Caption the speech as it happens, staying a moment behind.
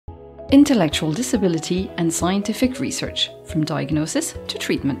intellectual disability and scientific research, from diagnosis to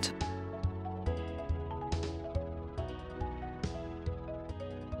treatment.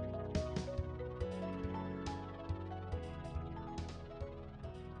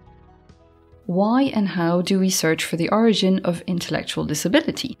 Why and how do we search for the origin of intellectual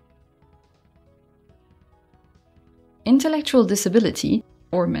disability? Intellectual disability,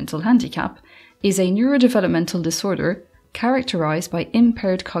 or mental handicap, is a neurodevelopmental disorder characterized by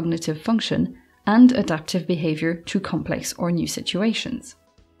impaired cognitive function and adaptive behavior to complex or new situations.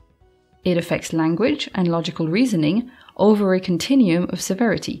 It affects language and logical reasoning over a continuum of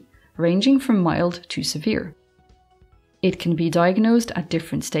severity, ranging from mild to severe. It can be diagnosed at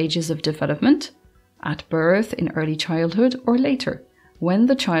different stages of development, at birth, in early childhood, or later, when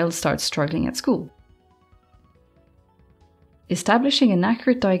the child starts struggling at school. Establishing an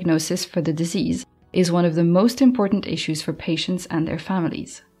accurate diagnosis for the disease is one of the most important issues for patients and their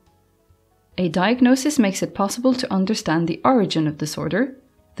families. A diagnosis makes it possible to understand the origin of disorder,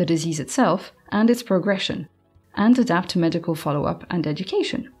 the disease itself, and its progression, and adapt to medical follow-up and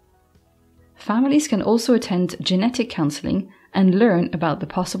education. Families can also attend genetic counseling and learn about the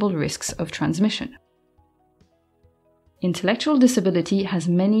possible risks of transmission. Intellectual disability has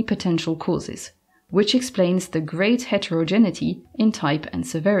many potential causes, which explains the great heterogeneity in type and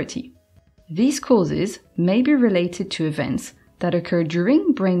severity. These causes may be related to events that occur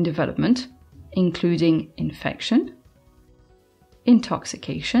during brain development, including infection,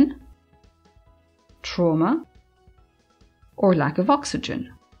 intoxication, trauma, or lack of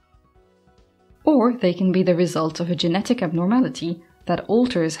oxygen. Or they can be the result of a genetic abnormality that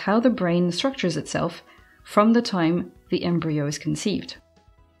alters how the brain structures itself from the time the embryo is conceived.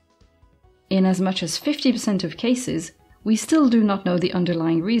 In as much as 50% of cases, we still do not know the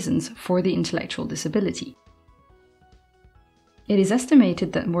underlying reasons for the intellectual disability. It is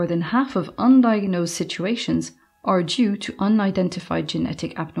estimated that more than half of undiagnosed situations are due to unidentified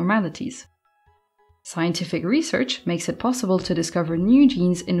genetic abnormalities. Scientific research makes it possible to discover new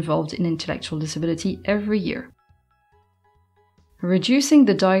genes involved in intellectual disability every year. Reducing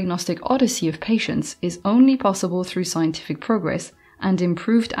the diagnostic odyssey of patients is only possible through scientific progress and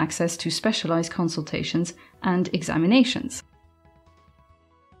improved access to specialized consultations and examinations.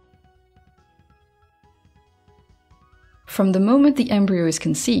 From the moment the embryo is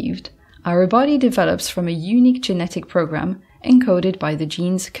conceived, our body develops from a unique genetic program encoded by the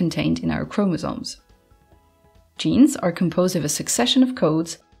genes contained in our chromosomes. Genes are composed of a succession of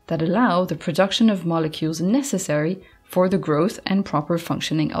codes that allow the production of molecules necessary for the growth and proper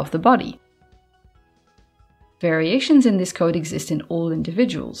functioning of the body. Variations in this code exist in all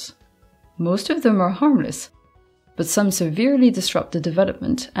individuals. Most of them are harmless, but some severely disrupt the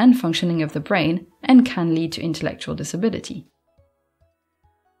development and functioning of the brain and can lead to intellectual disability.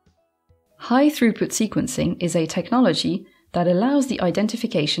 High-throughput sequencing is a technology that allows the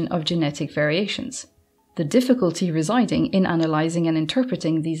identification of genetic variations, the difficulty residing in analyzing and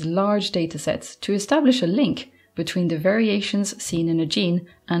interpreting these large datasets to establish a link between the variations seen in a gene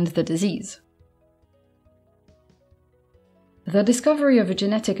and the disease. The discovery of a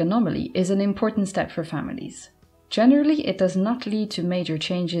genetic anomaly is an important step for families. Generally, it does not lead to major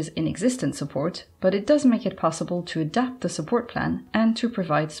changes in existing support, but it does make it possible to adapt the support plan and to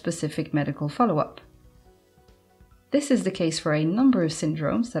provide specific medical follow-up. This is the case for a number of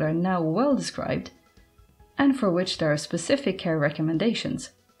syndromes that are now well described and for which there are specific care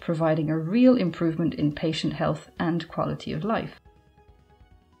recommendations, providing a real improvement in patient health and quality of life.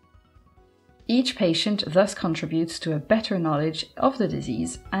 Each patient thus contributes to a better knowledge of the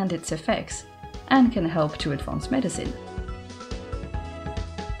disease and its effects, and can help to advance medicine.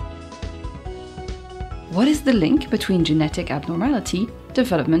 What is the link between genetic abnormality,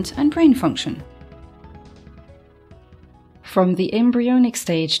 development, and brain function? From the embryonic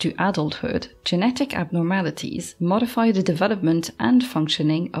stage to adulthood, genetic abnormalities modify the development and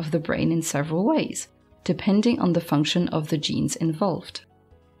functioning of the brain in several ways, depending on the function of the genes involved.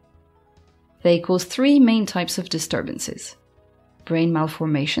 They cause three main types of disturbances: brain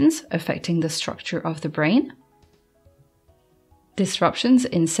malformations affecting the structure of the brain, disruptions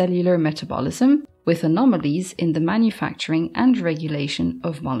in cellular metabolism with anomalies in the manufacturing and regulation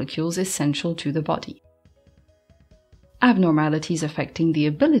of molecules essential to the body, abnormalities affecting the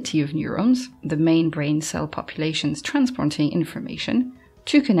ability of neurons, the main brain cell populations transporting information,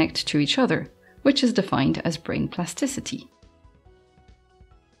 to connect to each other, which is defined as brain plasticity.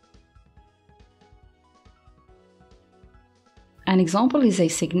 An example is a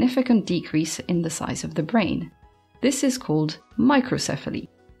significant decrease in the size of the brain. This is called microcephaly,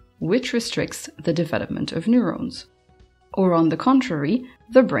 which restricts the development of neurons. or on the contrary,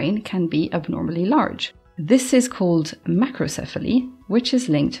 the brain can be abnormally large. This is called macrocephaly, which is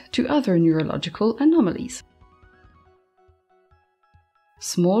linked to other neurological anomalies.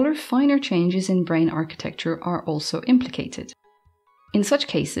 Smaller, finer changes in brain architecture are also implicated. In such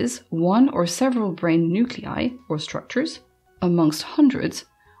cases, one or several brain nuclei or structures, amongst hundreds,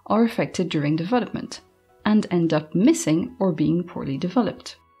 are affected during development and end up missing or being poorly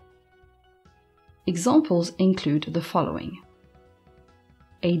developed. Examples include the following: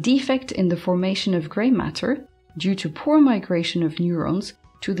 a defect in the formation of grey matter due to poor migration of neurons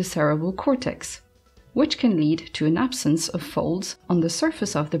to the cerebral cortex, which can lead to an absence of folds on the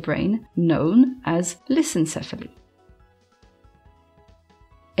surface of the brain known as lissencephaly.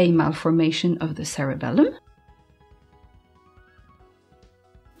 A malformation of the cerebellum,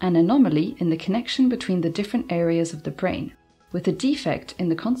 an anomaly in the connection between the different areas of the brain, with a defect in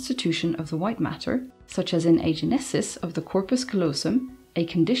the constitution of the white matter, such as an agenesis of the corpus callosum, a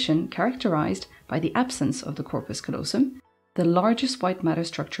condition characterized by the absence of the corpus callosum, the largest white matter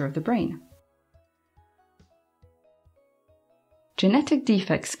structure of the brain. Genetic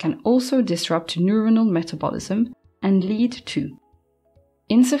defects can also disrupt neuronal metabolism and lead to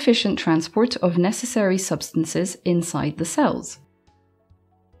insufficient transport of necessary substances inside the cells,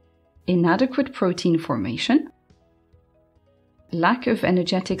 inadequate protein formation, lack of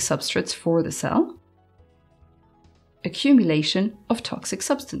energetic substrates for the cell, accumulation of toxic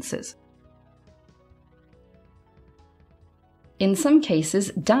substances. In some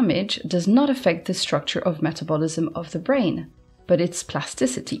cases, damage does not affect the structure of metabolism of the brain, but its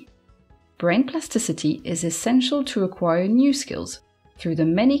plasticity. Brain plasticity is essential to acquire new skills through the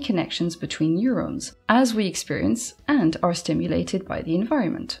many connections between neurons as we experience and are stimulated by the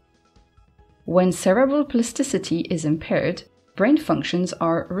environment. When cerebral plasticity is impaired, brain functions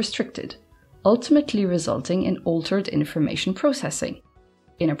are restricted, ultimately resulting in altered information processing,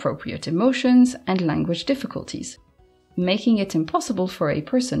 inappropriate emotions, and language difficulties, making it impossible for a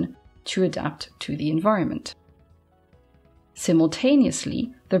person to adapt to the environment.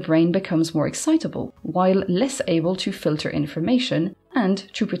 Simultaneously, the brain becomes more excitable, while less able to filter information and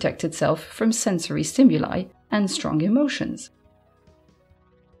to protect itself from sensory stimuli and strong emotions.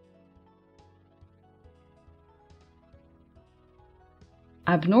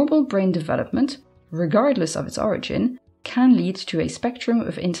 Abnormal brain development, regardless of its origin, can lead to a spectrum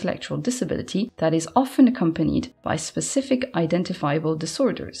of intellectual disability that is often accompanied by specific identifiable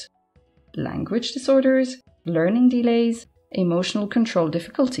disorders: language disorders, learning delays, emotional control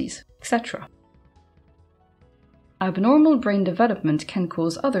difficulties, etc. Abnormal brain development can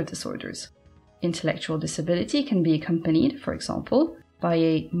cause other disorders. Intellectual disability can be accompanied, for example, by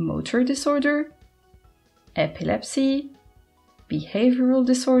a motor disorder, epilepsy, behavioral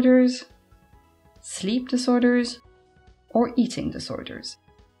disorders, sleep disorders, or eating disorders.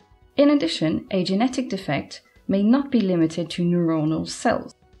 In addition, a genetic defect may not be limited to neuronal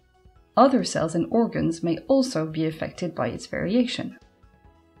cells. Other cells and organs may also be affected by its variation.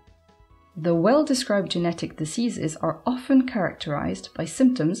 The well-described genetic diseases are often characterized by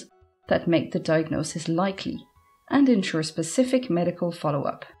symptoms that make the diagnosis likely and ensure specific medical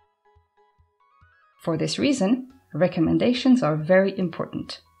follow-up. For this reason, recommendations are very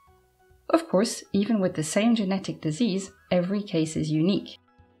important. Of course, even with the same genetic disease, every case is unique.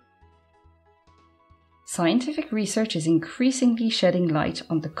 Scientific research is increasingly shedding light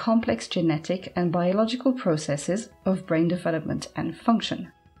on the complex genetic and biological processes of brain development and function.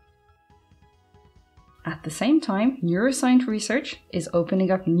 At the same time, neuroscience research is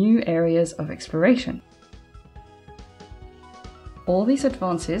opening up new areas of exploration. All these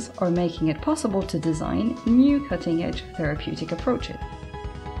advances are making it possible to design new cutting-edge therapeutic approaches.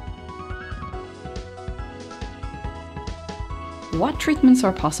 What treatments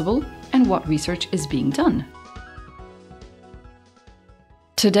are possible and what research is being done?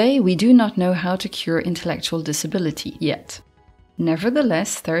 Today, we do not know how to cure intellectual disability yet.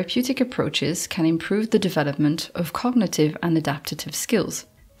 Nevertheless, therapeutic approaches can improve the development of cognitive and adaptive skills,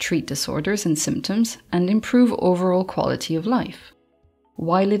 treat disorders and symptoms, and improve overall quality of life.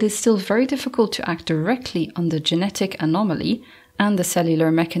 While it is still very difficult to act directly on the genetic anomaly and the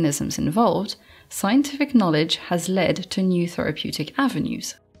cellular mechanisms involved, scientific knowledge has led to new therapeutic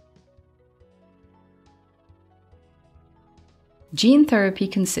avenues. Gene therapy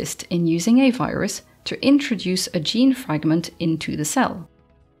consists in using a virus to introduce a gene fragment into the cell.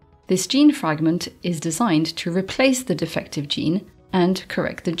 This gene fragment is designed to replace the defective gene and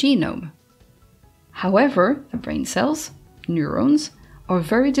correct the genome. However, the brain cells, neurons, are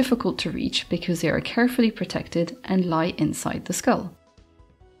very difficult to reach because they are carefully protected and lie inside the skull.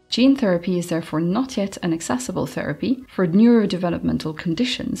 Gene therapy is therefore not yet an accessible therapy for neurodevelopmental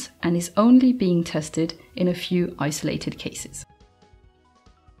conditions and is only being tested in a few isolated cases.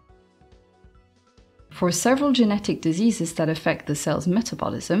 For several genetic diseases that affect the cell's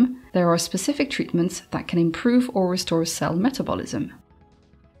metabolism, there are specific treatments that can improve or restore cell metabolism.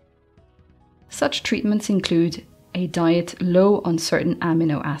 Such treatments include a diet low on certain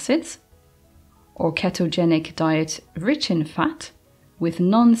amino acids, or ketogenic diet rich in fat, with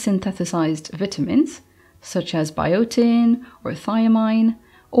non-synthesized vitamins, such as biotin or thiamine,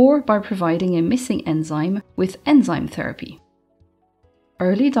 or by providing a missing enzyme with enzyme therapy.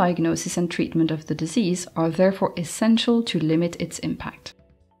 Early diagnosis and treatment of the disease are therefore essential to limit its impact.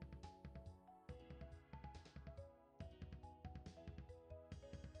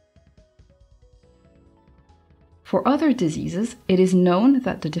 For other diseases, it is known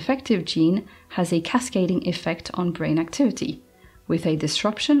that the defective gene has a cascading effect on brain activity, with a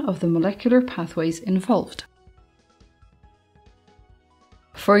disruption of the molecular pathways involved.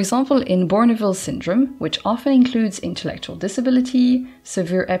 For example, in Bourneville syndrome, which often includes intellectual disability,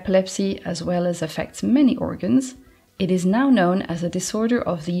 severe epilepsy, as well as affects many organs, it is now known as a disorder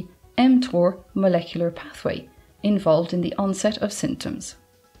of the mTOR molecular pathway, involved in the onset of symptoms.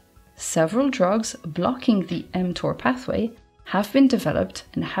 Several drugs blocking the mTOR pathway have been developed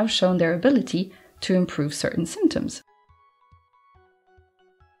and have shown their ability to improve certain symptoms.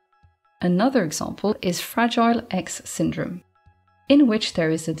 Another example is Fragile X syndrome, in which there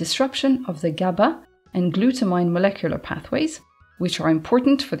is a disruption of the GABA and glutamine molecular pathways, which are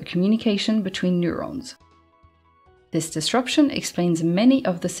important for the communication between neurons. This disruption explains many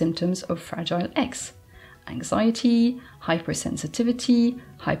of the symptoms of Fragile X: anxiety, hypersensitivity,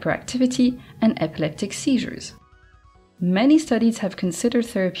 hyperactivity, and epileptic seizures. Many studies have considered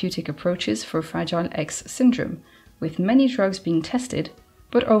therapeutic approaches for Fragile X syndrome, with many drugs being tested,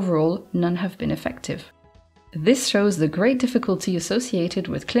 but overall none have been effective. This shows the great difficulty associated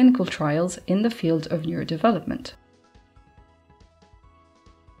with clinical trials in the field of neurodevelopment.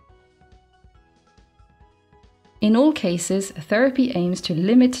 In all cases, therapy aims to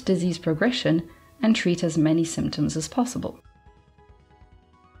limit disease progression and treat as many symptoms as possible.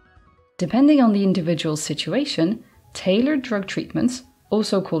 Depending on the individual's situation, tailored drug treatments,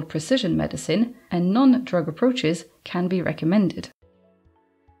 also called precision medicine, and non-drug approaches can be recommended.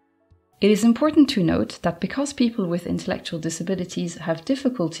 It is important to note that because people with intellectual disabilities have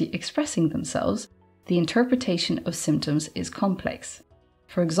difficulty expressing themselves, the interpretation of symptoms is complex.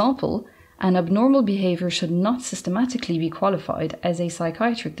 For example, an abnormal behavior should not systematically be qualified as a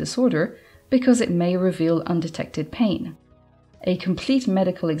psychiatric disorder because it may reveal undetected pain. A complete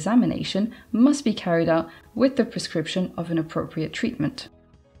medical examination must be carried out with the prescription of an appropriate treatment.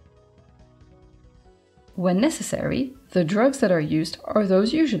 When necessary, the drugs that are used are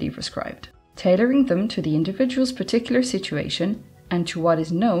those usually prescribed, tailoring them to the individual's particular situation and to what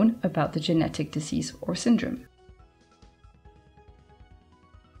is known about the genetic disease or syndrome.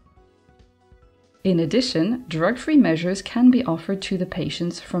 In addition, drug-free measures can be offered to the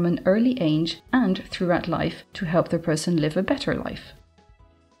patients from an early age and throughout life to help the person live a better life.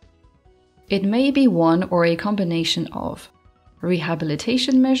 It may be one or a combination of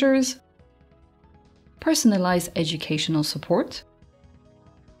rehabilitation measures, personalized educational support,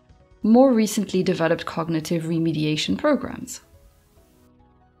 more recently developed cognitive remediation programs.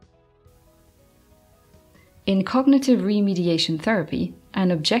 In cognitive remediation therapy, an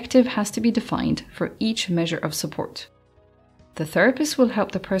objective has to be defined for each measure of support. The therapist will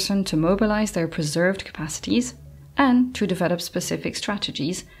help the person to mobilize their preserved capacities and to develop specific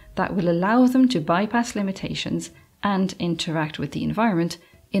strategies that will allow them to bypass limitations and interact with the environment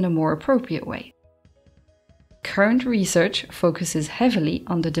in a more appropriate way. Current research focuses heavily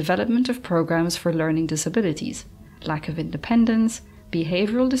on the development of programs for learning disabilities, lack of independence,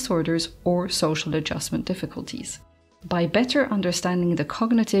 behavioral disorders, or social adjustment difficulties. By better understanding the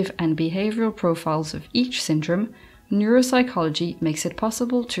cognitive and behavioral profiles of each syndrome, neuropsychology makes it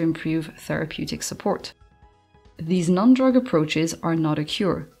possible to improve therapeutic support. These non-drug approaches are not a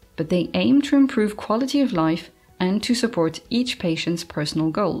cure, but they aim to improve quality of life and to support each patient's personal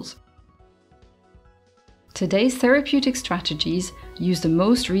goals. Today's therapeutic strategies use the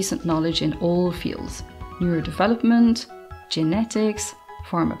most recent knowledge in all fields: neurodevelopment, genetics,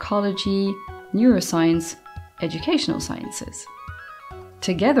 pharmacology, neuroscience, educational sciences.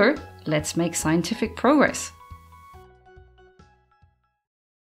 Together, let's make scientific progress.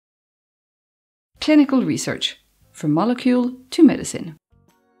 Clinical research, from molecule to medicine.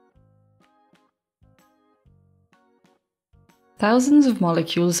 Thousands of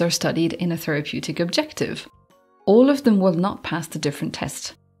molecules are studied in a therapeutic objective. All of them will not pass the different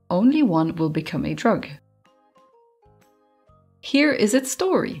tests. only one will become a drug. Here is its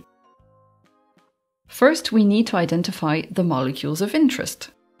story. First, we need to identify the molecules of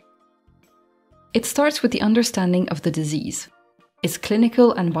interest. It starts with the understanding of the disease, its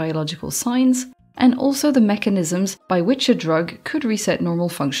clinical and biological signs, and also the mechanisms by which a drug could reset normal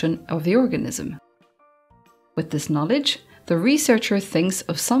function of the organism. With this knowledge, the researcher thinks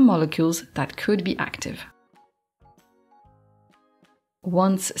of some molecules that could be active.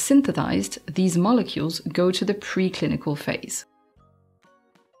 Once synthesized, these molecules go to the preclinical phase.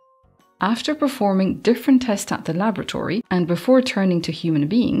 After performing different tests at the laboratory and before turning to human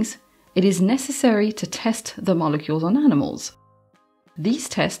beings, it is necessary to test the molecules on animals. These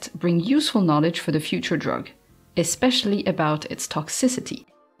tests bring useful knowledge for the future drug, especially about its toxicity.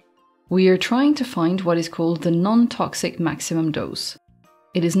 We are trying to find what is called the non-toxic maximum dose.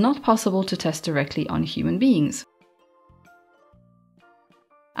 It is not possible to test directly on human beings.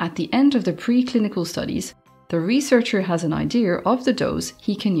 At the end of the preclinical studies, the researcher has an idea of the dose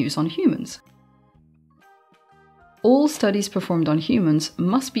he can use on humans. All studies performed on humans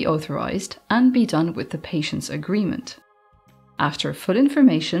must be authorized and be done with the patient's agreement. After full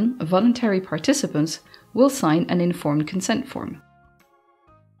information, voluntary participants will sign an informed consent form.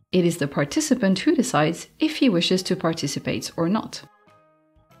 It is the participant who decides if he wishes to participate or not.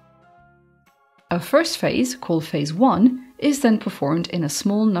 A first phase, called phase 1, is then performed in a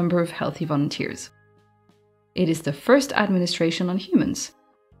small number of healthy volunteers. It is the first administration on humans.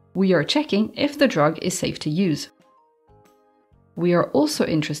 We are checking if the drug is safe to use. We are also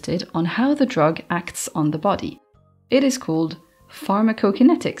interested on how the drug acts on the body. It is called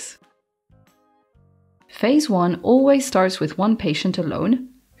pharmacokinetics. Phase 1 always starts with one patient alone,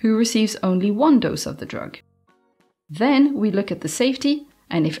 who receives only one dose of the drug. Then we look at the safety,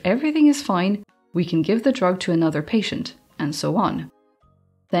 and if everything is fine, we can give the drug to another patient, and so on.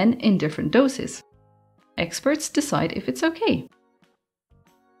 Then in different doses. Experts decide if it's okay.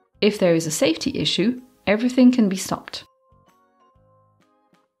 If there is a safety issue, everything can be stopped.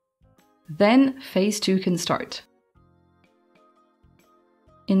 Then phase 2 can start.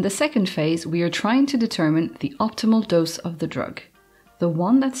 In the second phase, we are trying to determine the optimal dose of the drug, the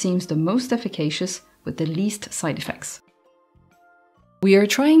one that seems the most efficacious with the least side effects. We are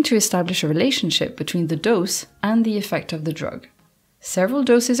trying to establish a relationship between the dose and the effect of the drug. Several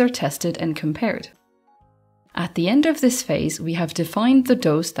doses are tested and compared. At the end of this phase, we have defined the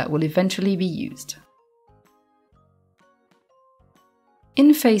dose that will eventually be used.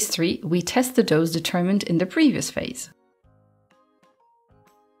 In phase 3, we test the dose determined in the previous phase.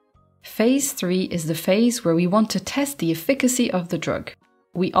 Phase 3 is the phase where we want to test the efficacy of the drug.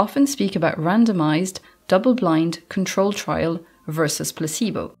 We often speak about randomized, double-blind, controlled trial versus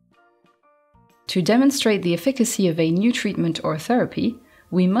placebo. To demonstrate the efficacy of a new treatment or therapy,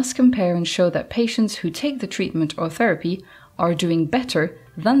 we must compare and show that patients who take the treatment or therapy are doing better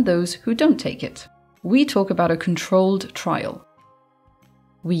than those who don't take it. We talk about a controlled trial.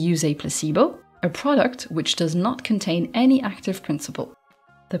 We use a placebo, a product which does not contain any active principle.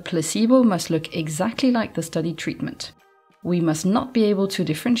 The placebo must look exactly like the studied treatment. We must not be able to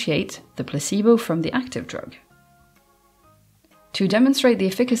differentiate the placebo from the active drug. To demonstrate the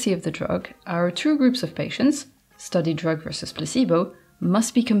efficacy of the drug, our two groups of patients, studied drug versus placebo,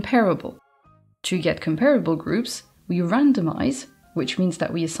 must be comparable. To get comparable groups, we randomize, which means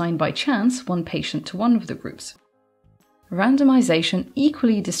that we assign by chance one patient to one of the groups. Randomization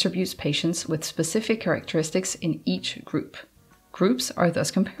equally distributes patients with specific characteristics in each group. Groups are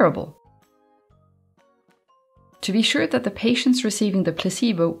thus comparable. To be sure that the patients receiving the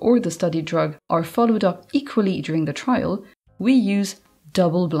placebo or the studied drug are followed up equally during the trial, we use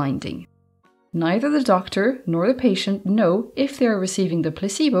double blinding. Neither the doctor nor the patient know if they are receiving the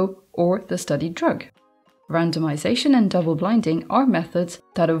placebo or the studied drug. Randomization and double blinding are methods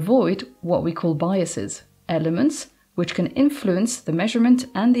that avoid what we call biases, elements which can influence the measurement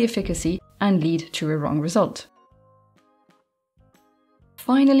and the efficacy and lead to a wrong result.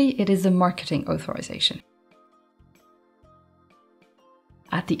 Finally, it is the marketing authorization.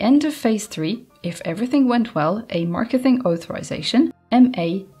 At the end of phase 3, if everything went well, a marketing authorization,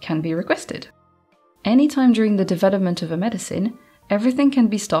 MA, can be requested. Anytime during the development of a medicine, everything can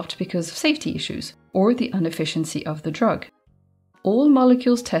be stopped because of safety issues or the inefficiency of the drug. All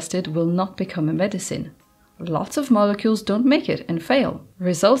molecules tested will not become a medicine. Lots of molecules don't make it and fail.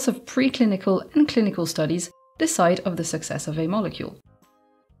 Results of preclinical and clinical studies decide of the success of a molecule.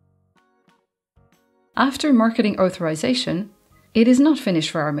 After marketing authorization, it is not finished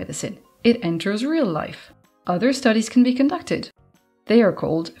for our medicine. It enters real life. Other studies can be conducted. They are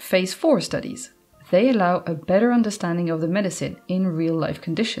called phase 4 studies. They allow a better understanding of the medicine in real-life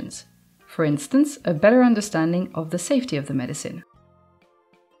conditions. For instance, a better understanding of the safety of the medicine.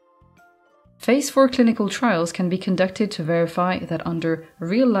 Phase 4 clinical trials can be conducted to verify that under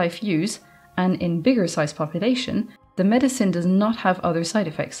real-life use and in bigger size population, the medicine does not have other side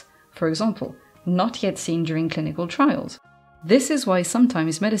effects, for example, not yet seen during clinical trials. This is why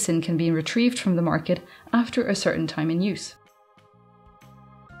sometimes medicine can be retrieved from the market after a certain time in use.